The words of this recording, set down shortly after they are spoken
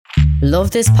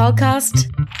Love this podcast?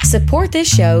 Support this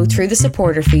show through the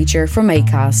supporter feature from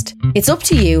Acast. It's up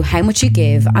to you how much you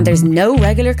give and there's no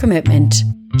regular commitment.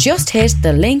 Just hit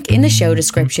the link in the show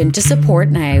description to support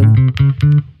now.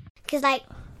 Because like,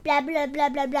 blah, blah, blah,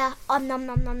 blah, blah, nom,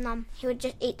 nom, nom, nom. He would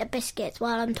just eat the biscuits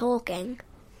while I'm talking.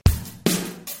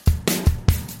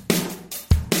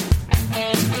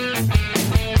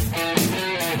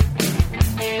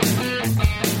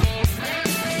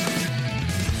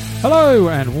 Hello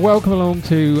and welcome along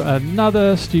to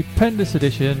another stupendous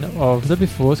edition of the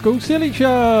Before School Silly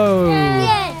Show.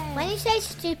 Yeah. When you say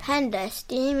stupendous,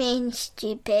 do you mean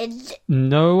stupid?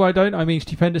 No, I don't. I mean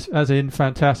stupendous as in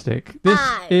fantastic.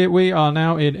 We are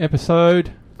now in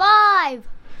episode 5.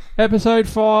 Episode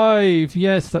 5.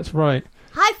 Yes, that's right.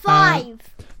 High five.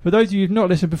 For those of you who've not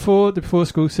listened before, the Before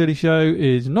School Silly Show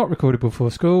is not recorded before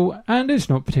school and it's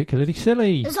not particularly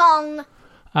silly. Song.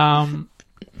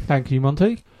 Thank you,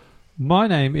 Monty. My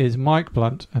name is Mike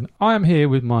Blunt and I am here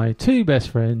with my two best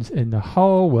friends in the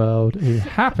whole world who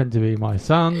happen to be my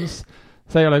sons.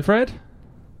 Say hello, Fred.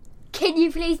 Can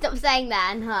you please stop saying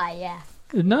that and hi, yeah.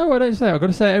 No, I don't say it. I've got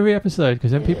to say it every episode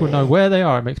because then people know where they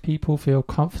are. It makes people feel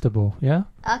comfortable, yeah?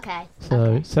 Okay.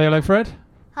 So, Say hello, Fred.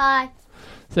 Hi.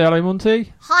 Say hello,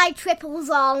 Monty. Hi, Triple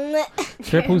Zong.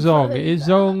 Triple Zong. Is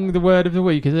Zong the word of the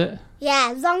week, is it?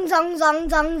 Yeah, Zong, Zong, Zong,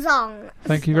 Zong, Zong.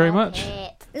 Thank you very much.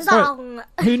 Zong.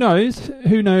 Right.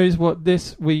 Who knows what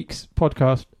this week's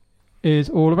podcast is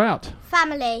all about?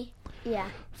 Family. Yeah.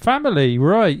 Family,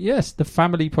 right. Yes, the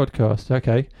family podcast.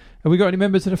 Okay. Have we got any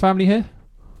members of the family here?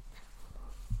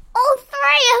 All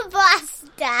 3 of us,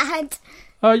 Dad.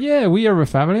 Oh, yeah, we are a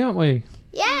family, aren't we?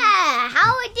 Yeah.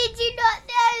 How did you not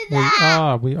know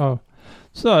that? We are.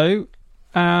 So,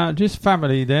 just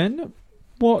family then.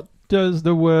 What does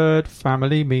the word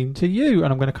family mean to you?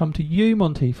 And I'm going to come to you,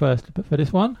 Monty, first for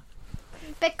this one.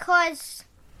 Because,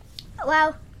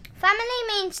 well, family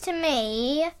means to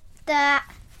me that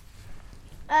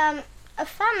a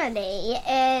family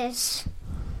is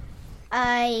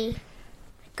a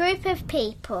group of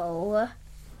people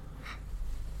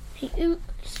who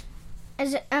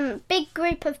is a big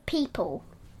group of people.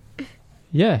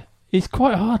 Yeah, it's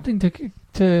quite a hard thing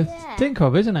to think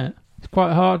of, isn't it? It's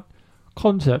quite a hard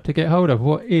concept to get hold of.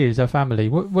 What is a family?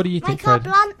 What do you think, Like Fred?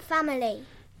 our Blunt family.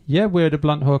 Yeah, we're the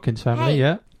Blunt Hawkins family. Hey.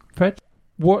 Yeah, Fred.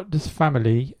 What does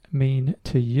family mean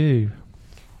to you?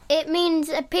 It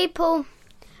means people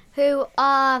who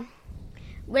are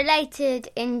related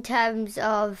in terms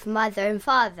of mother and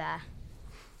father.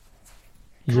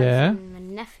 Yeah. Cousin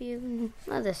and nephew and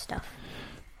other stuff.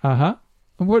 And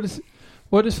what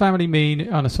does family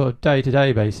mean on a sort of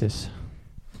day-to-day basis?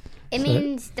 It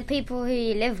means the people who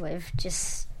you live with,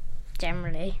 just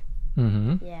generally.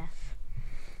 Mm-hmm. Yeah.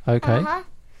 Okay. Uh-huh.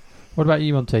 What about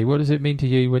you, Monty? What does it mean to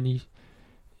you when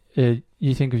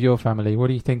you think of your family? What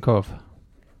do you think of?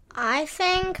 I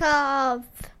think of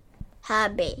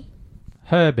Herbie,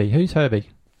 Herbie. Who's Herbie?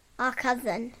 our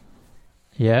cousin,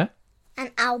 Yeah.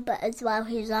 and Albert as well,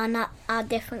 who's our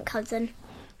different cousin.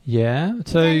 Yeah.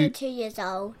 He's So, only 2 years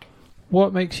old.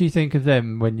 what makes you think of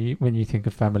them when you think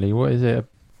of family? What is it?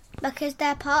 Because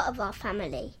they're part of our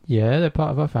family. Yeah, they're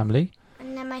part of our family.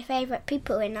 And they're my favourite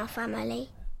people in our family.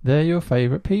 They're your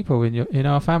favourite people in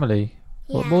our family.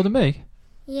 What, Yeah. more than me?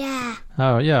 Yeah.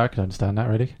 Oh, yeah, I can understand that,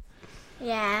 really.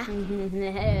 Yeah.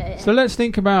 So let's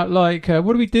think about, like,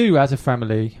 what do we do as a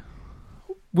family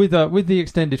with the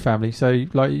extended family? So,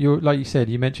 like you said,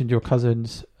 you mentioned your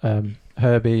cousins,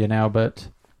 Herbie and Albert.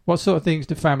 What sort of things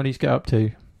do families get up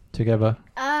to together?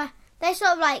 They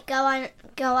sort of like go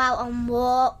out on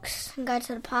walks and go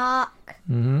to the park.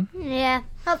 Mm-hmm. Yeah.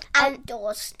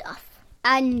 Outdoor stuff.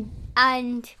 And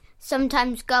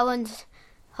sometimes go on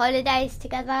holidays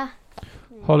together.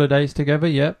 Holidays together,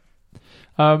 yep.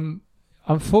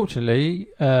 Unfortunately,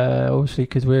 obviously,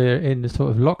 because we're in the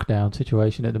sort of lockdown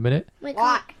situation at the minute, We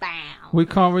can't. we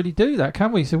can't really do that,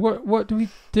 can we? So what do we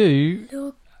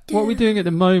do? What are we doing at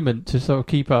the moment to sort of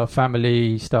keep our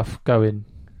family stuff going?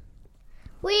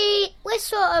 We're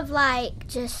sort of like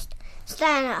just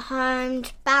staying at home,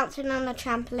 just bouncing on the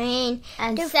trampoline,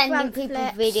 And do sending front people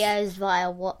flips. videos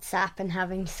via WhatsApp and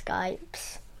having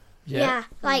Skypes. Yeah,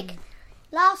 like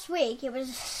last week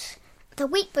the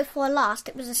week before last,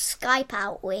 it was a Skype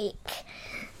out week.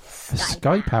 A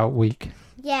Skype out week.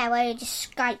 Yeah, where you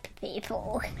just Skype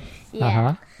people. Yeah.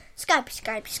 Uh-huh. Skype.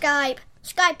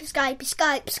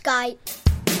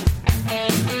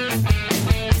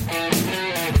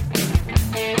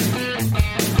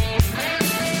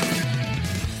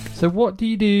 So what do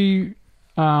you do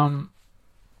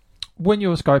when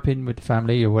you're Skyping with the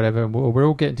family or whatever, and we're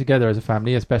all getting together as a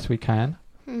family as best we can?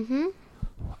 Mm-hmm.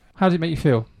 How does it make you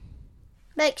feel?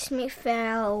 makes me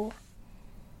feel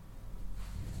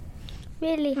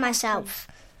Really myself.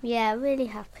 Yeah, really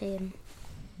happy.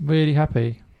 Really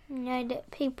happy. You know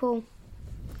that people.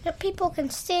 That people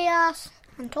can see us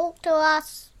and talk to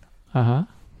us. Uh-huh.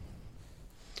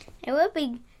 It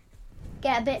would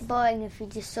get a bit boring if we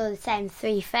just saw the same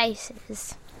three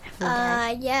faces every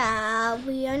day. Yeah,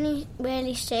 we only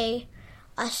really see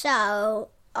our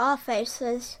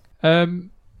faces.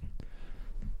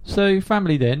 So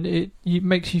family then, it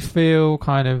makes you feel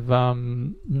kind of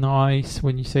nice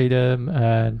when you see them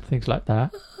and things like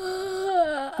that.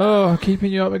 Oh,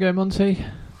 keeping you up again, Monty.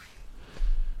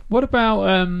 What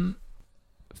about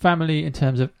family in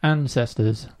terms of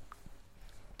ancestors?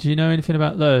 Do you know anything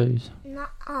about those?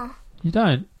 Nuh-uh. You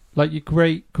don't? Like your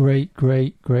great grandparents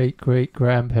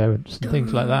and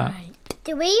things like that?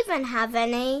 Do we even have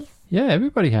any? Yeah,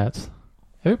 everybody has.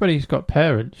 Everybody who's got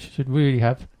parents should really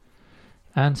have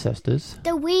ancestors.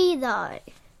 Do we though?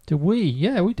 Do we?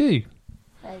 Yeah, we do.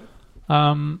 Right.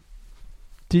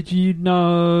 Did you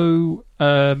know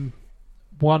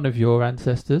one of your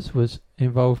ancestors was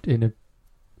involved in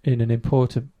an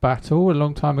important battle a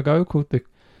long time ago called the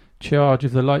Charge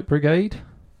of the Light Brigade?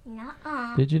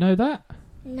 Nuh-uh. Did you know that?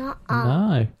 Nuh-uh.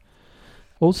 No.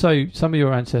 Also, some of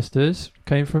your ancestors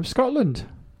came from Scotland.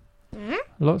 Hmm?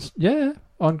 Lots, yeah,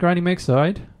 on Granny Meg's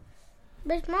side.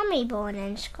 Was Mummy born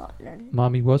in Scotland?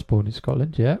 Mummy was born in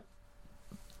Scotland, yeah.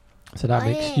 So that Oh,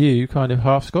 makes yeah. you kind of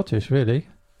half Scottish, really.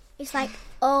 It's like,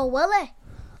 oh, Willie.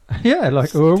 Yeah,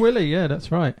 like Willie, yeah,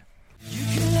 that's right. You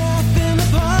can laugh in the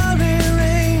pouring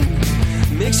rain,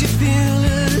 makes you feel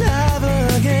alive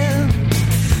again.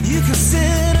 You can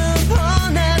sit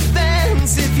upon that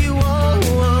fence if you want.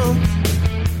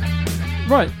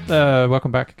 Right,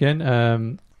 welcome back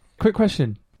again. Quick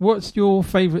question. What's your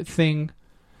favourite thing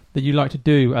that you like to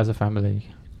do as a family?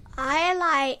 I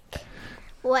like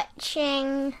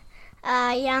watching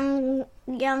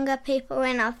younger people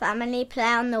in our family play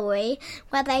on the Wii,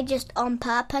 where they just on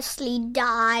purposely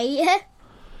die.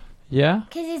 Yeah?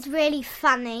 Because it's really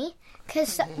funny.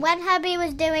 Because when Herbie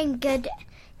was doing good,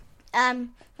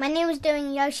 when he was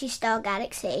doing Yoshi Star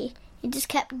Galaxy, he just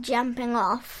kept jumping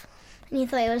off, and he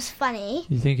thought it was funny.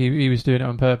 You think he was doing it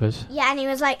on purpose? Yeah, and he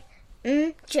was like,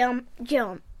 jump,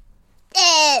 jump,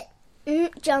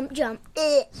 jump, jump,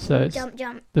 So it's jump,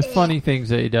 jump. the funny things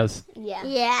that he does, Yeah.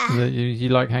 Yeah, that you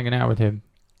like hanging out with him.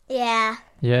 yeah.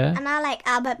 Yeah? And I like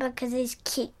Albert because he's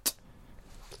cute.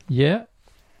 Yeah?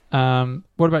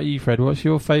 What about you, Fred? What's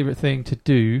your favourite thing to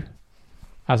do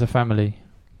as a family?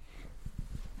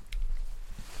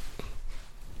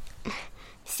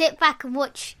 Sit back and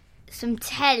watch some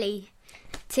telly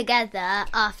together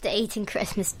after eating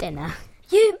Christmas dinner.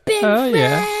 You've been Oh,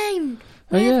 yeah. framed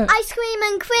Oh, with yeah. ice cream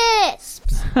and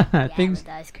crisps. Yeah, Things. with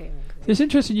ice cream. It's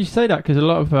interesting you say that because a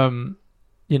lot of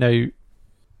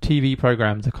TV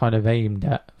programs are kind of aimed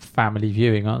at family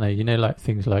viewing, aren't they? You know, like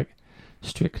things like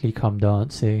Strictly Come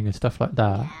Dancing and stuff like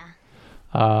that.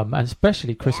 Yeah. And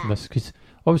especially Christmas, because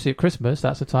obviously at Christmas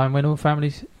that's the time when all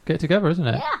families get together, isn't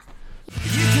it? Yeah.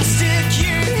 You can stick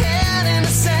your head in the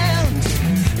sand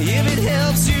if it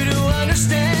helps you to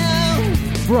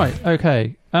understand. Right.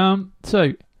 Okay.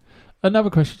 So another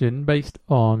question based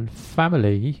on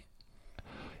family.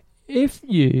 If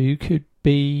you could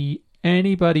be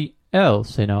anybody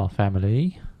else in our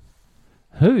family,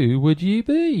 who would you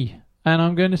be? And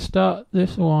I'm going to start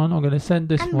this one. I'm going to send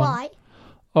this And one why?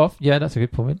 off. Yeah, that's a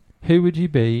good point. Who would you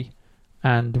be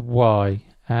and why?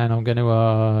 And I'm going to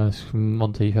ask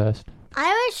Monty first.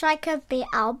 I wish I could be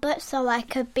Albert so I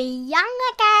could be young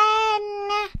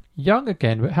again. Young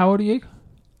again, but how old are you?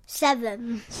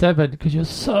 7. 7, because you're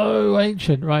so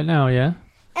ancient right now, yeah?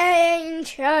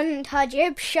 Ancient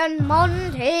Egyptian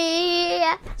Monty.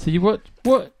 So you what?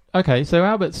 Okay, so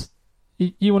Albert's.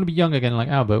 You want to be young again, like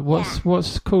Albert.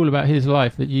 What's cool about his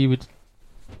life that you would?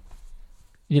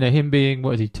 Him being,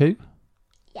 what is he, 2?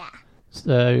 Yeah.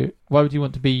 So why would you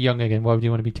want to be young again? Why would you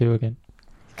want to be 2 again?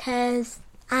 Because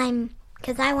I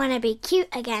want to be cute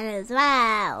again as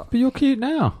well. But you're cute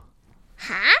now.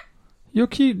 Huh? You're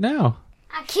cute now.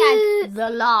 Hashtag the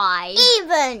lie.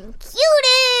 Even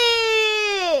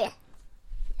cuter.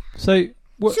 So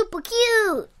what? Super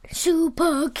cute.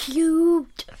 Super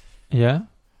cute. Yeah.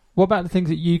 What about the things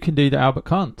that you can do that Albert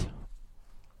can't?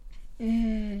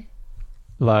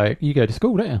 Like you go to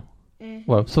school, don't you?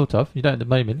 Well, sort of. You don't at the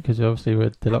moment because obviously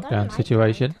we're the lockdown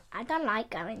situation. I don't like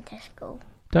going to school.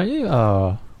 Don't you?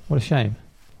 Oh, what a shame.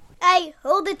 Hey,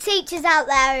 all the teachers out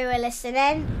there who are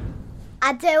listening,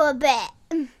 I do a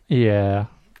bit. Yeah,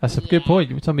 that's a good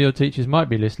point. Some of your teachers might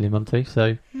be listening, Monty.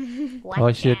 So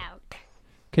Watch should- out.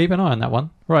 Keep an eye on that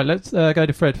one. Right, let's go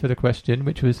to Fred for the question,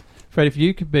 which was, Fred, if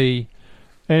you could be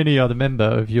any other member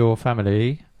of your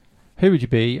family, who would you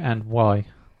be and why?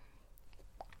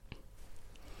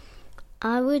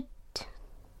 I would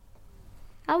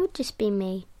just be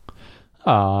me.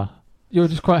 Ah, you're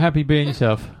just quite happy being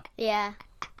yourself. Yeah.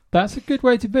 That's a good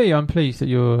way to be. I'm pleased that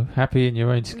you're happy in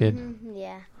your own skin.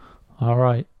 Yeah. All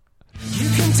right. You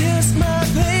can test my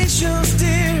patience,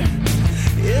 dear,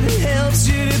 if it helps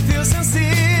you to feel sincere.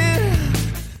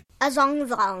 A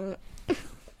zong.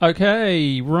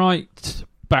 Okay, right.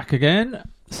 Back again.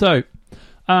 So,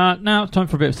 now it's time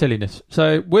for a bit of silliness.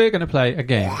 So, we're going to play a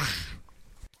game.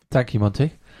 Thank you,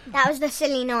 Monty. That was the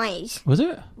silly noise. Was it?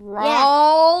 Yeah.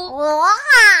 Wow.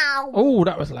 Oh,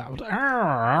 that was loud.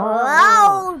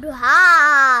 Roadhog.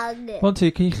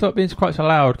 Monty, can you stop being quite so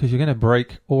loud, because you're going to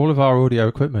break all of our audio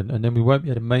equipment and then we won't be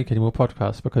able to make any more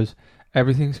podcasts because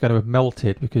everything's going to have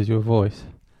melted because of your voice.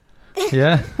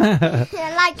 Yeah?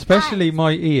 Yeah, like Especially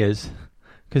my ears.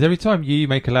 Because every time you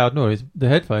make a loud noise, the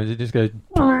headphones, it just goes...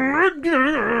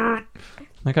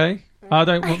 Okay? I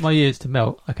don't want my ears to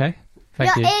melt, okay?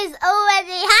 Thank you. Your ears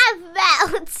already have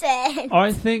melted.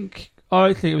 I think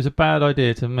it was a bad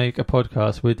idea to make a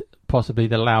podcast with possibly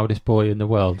the loudest boy in the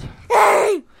world.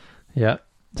 Yeah.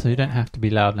 So you don't have to be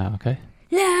loud now, okay?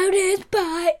 Loudest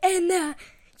boy in the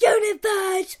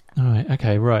universe. Alright,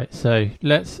 okay, right. So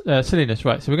let's... silliness,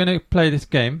 right. So we're going to play this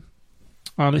game.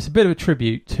 It's a bit of a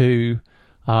tribute to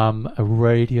a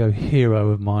radio hero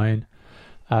of mine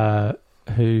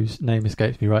whose name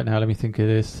escapes me right now. Let me think of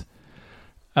this.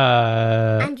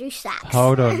 Andrew Sachs.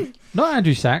 Hold on. Not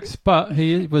Andrew Sachs, but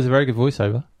he was a very good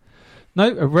voiceover.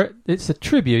 No, it's a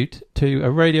tribute to a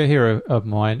radio hero of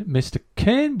mine, Mr.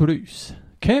 Ken Bruce.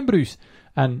 Ken Bruce.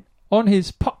 And on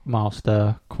his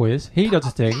Popmaster quiz, he does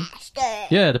a thing.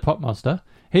 Yeah, the Popmaster.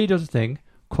 He does a thing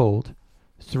called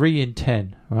 3 in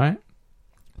 10, right?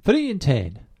 3 in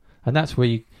 10. And that's where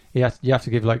you have to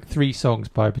give like 3 songs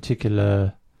by a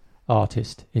particular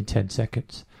artist in 10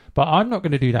 seconds. But I'm not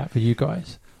going to do that for you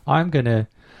guys. I'm going to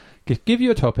give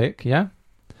you a topic, yeah?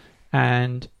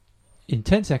 And in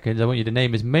 10 seconds, I want you to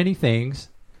name as many things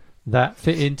that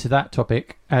fit into that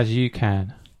topic as you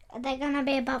can. Are they going to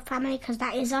be about family? Because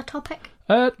that is our topic.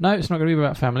 No, it's not going to be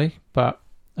about family, but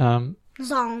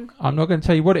Zong. I'm not going to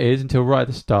tell you what it is until right at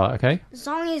the start, okay?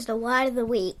 Zong is the word of the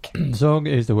week. Song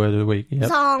is the word of the week, yep.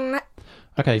 Zong.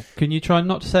 Okay, can you try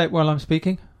not to say it while I'm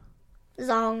speaking?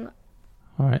 Zong.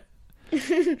 All right.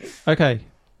 Okay.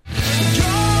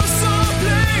 You're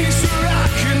someplace where I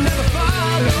could never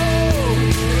follow.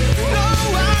 No,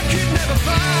 I could never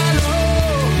follow.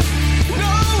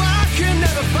 No, I could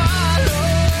never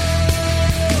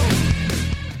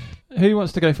follow. Who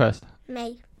wants to go first?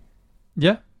 Me.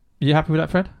 Yeah? Are you happy with that,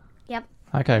 Fred? Yep.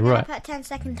 Okay, Now right. put a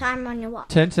 10-second timer on your watch.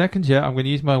 10 seconds, yeah. I'm going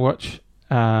to use my watch.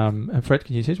 And Fred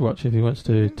can use his watch if he wants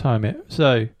to time it.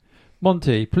 So,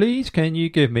 Monty, please can you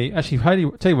give me... Actually,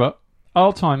 tell you what.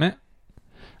 I'll time it.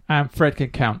 And Fred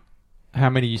can count how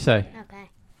many you say. Okay.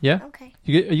 Yeah? Okay.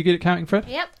 Are you good at counting, Fred?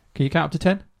 Yep. Can you count up to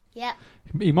 10? Yep.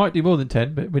 He might do more than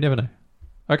 10, but we never know.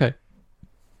 Okay.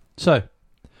 So,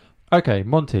 okay,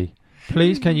 Monty,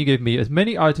 please can you give me as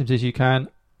many items as you can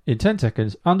in 10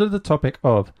 seconds under the topic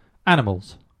of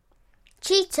animals?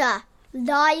 Cheetah.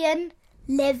 Lion.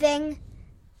 Living.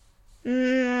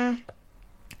 Bird.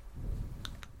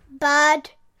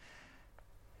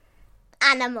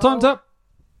 Animal. Time's up.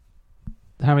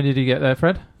 How many did you get there,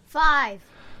 Fred? 5.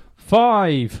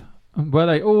 5. Were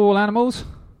they all animals?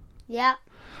 Yep.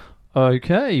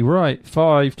 Okay, right.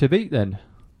 5 to beat then.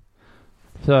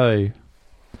 So,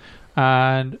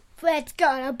 and Fred's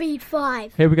gonna beat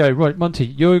 5. here we go. Right, Monty,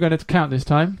 you're going to count this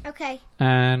time. Okay.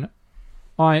 And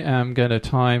I am going to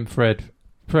time Fred.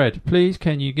 Fred, please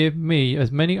can you give me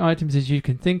as many items as you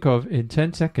can think of in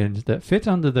 10 seconds that fit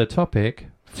under the topic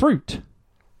fruit?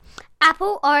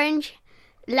 Apple, orange,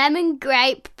 lemon,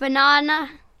 grape, banana,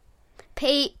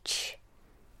 peach,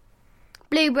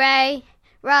 blueberry,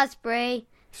 raspberry,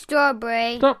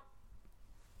 strawberry. Stop.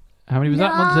 How many was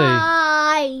that, Monty?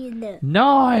 9.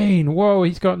 9. Whoa,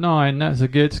 he's got 9. That's a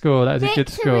good score. That is a good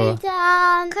score.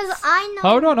 Dance. Because I know.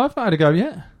 Hold on, I've not had a go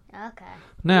yet. Okay.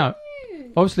 Now,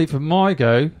 obviously for my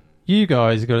go, you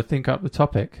guys have got to think up the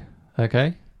topic.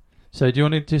 Okay? So do you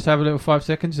want to just have a little 5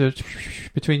 seconds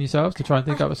between yourselves to try and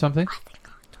think up of something? I think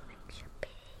our topic should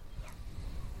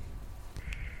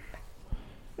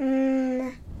be.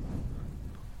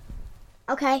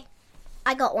 Okay.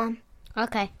 I got one.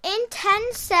 Okay. In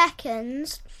 10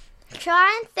 seconds,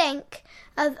 try and think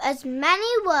of as many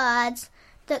words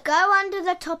that go under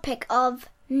the topic of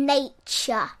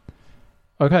nature.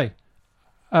 Okay.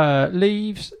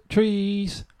 Leaves,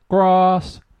 trees,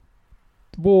 grass,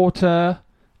 water,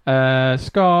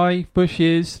 sky,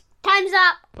 bushes. Time's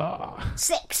up. Ah,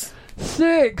 6.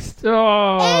 6.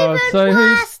 Oh, Even so who's?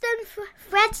 worse than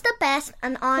Fred's the best,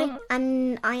 and I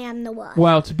am the worst.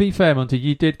 Well, to be fair, Monty,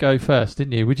 you did go first,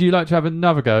 didn't you? Would you like to have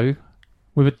another go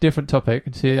with a different topic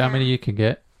and see how many you can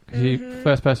get? 'Cause you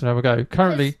first person to have a go.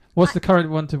 Currently, what's the current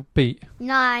one to beat?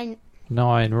 9.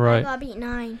 9, I right? gotta beat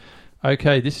 9.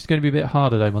 Okay, this is going to be a bit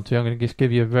harder though, Monty. I'm going to just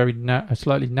give you a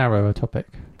slightly narrower topic.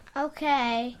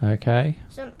 Okay. Okay.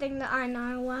 Something that I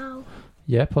know well.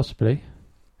 Yeah, possibly.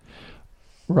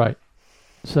 Right.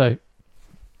 So,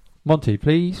 Monty,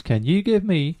 please, can you give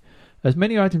me as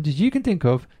many items as you can think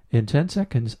of in 10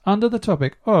 seconds under the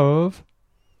topic of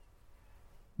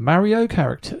Mario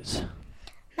characters?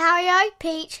 Mario,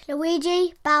 Peach,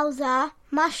 Luigi, Bowser,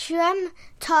 Mushroom,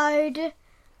 Toad,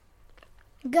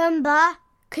 Goomba,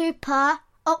 Koopa,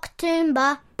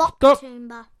 Octoomba,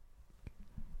 Boktoomba.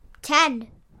 10.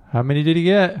 How many did he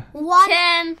get? 1.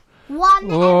 10.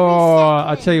 1 Oh,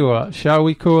 every I tell you what, shall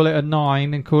we call it a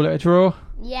 9 and call it a draw?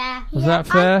 Yeah. Was that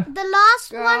fair? The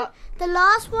last Yeah.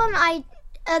 one,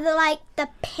 the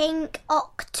pink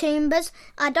Octoombas.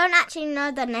 I don't actually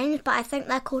know their names, but I think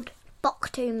they're called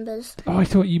Boktoombas. Oh, I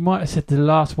thought you might have said the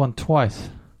last one twice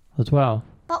as well.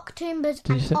 Boktoombas Did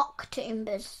you and say-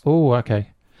 Octoombas. Oh, okay.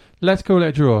 Let's call it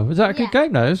a draw. Was that a good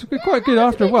game though? It was quite good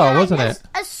after a while, wasn't it?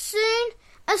 As soon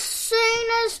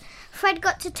as Fred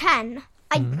got to 10,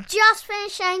 I just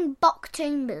finished saying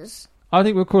Boktoombas. I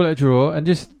think we'll call it a draw and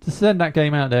just send that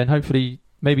game out there, and hopefully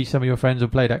maybe some of your friends will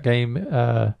play that game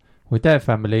with their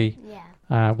family.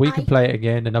 Yeah. We can play it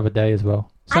again another day as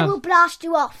well. I will blast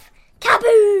you off.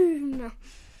 Kaboom!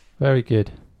 Very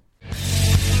good.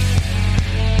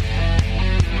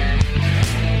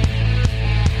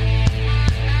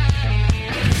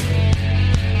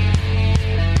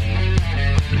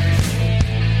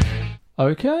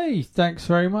 Okay, thanks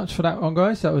very much for that one,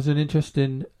 guys. That was an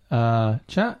interesting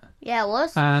chat. Yeah, it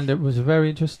was. And it was a very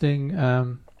interesting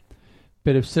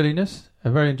bit of silliness,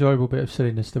 a very enjoyable bit of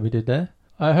silliness that we did there.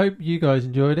 I hope you guys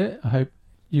enjoyed it. I hope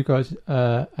you guys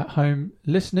at home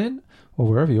listening, or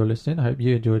wherever you're listening, I hope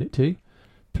you enjoyed it too.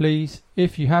 Please,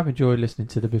 if you have enjoyed listening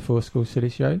to the Before School Silly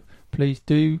Show, please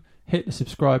do hit the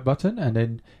subscribe button, and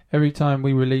then every time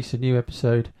we release a new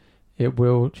episode, it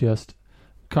will just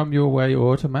come your way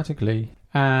automatically.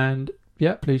 And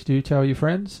yeah, please do tell your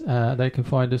friends. They can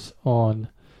find us on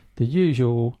the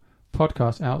usual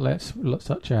podcast outlets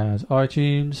such as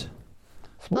iTunes,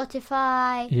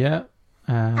 Spotify. yeah,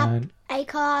 and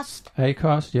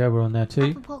Acast, yeah, we're on there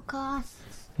too. Apple Podcasts.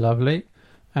 Lovely.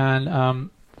 And a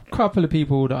couple of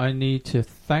people that I need to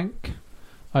thank.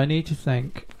 I need to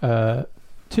thank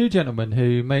two gentlemen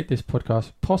who made this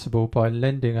podcast possible by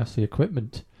lending us the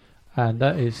equipment. And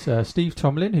that is Steve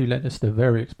Tomlin, who lent us the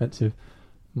very expensive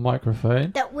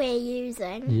microphone That we're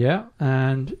using. Yeah,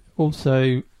 and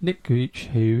also Nick Gooch,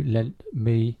 who lent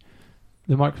me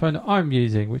the microphone that I'm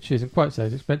using, which isn't quite so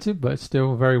expensive, but it's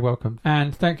still very welcome.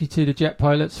 And thank you to the Jet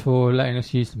Pilots for letting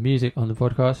us use the music on the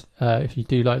podcast. If you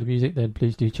do like the music, then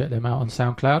please do check them out on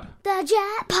SoundCloud. The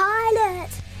Jet Pilot.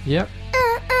 Yep.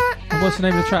 And what's the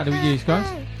name of the track that we use, guys?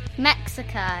 Mexico.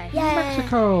 Yeah.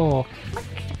 Mexico.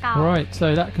 Right,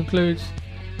 so that concludes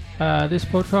this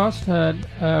podcast, and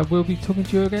we'll be talking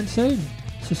to you again soon.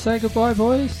 So say goodbye,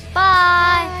 boys.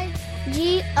 Bye.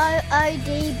 Goodbye.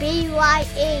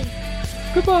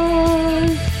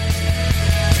 Goodbye.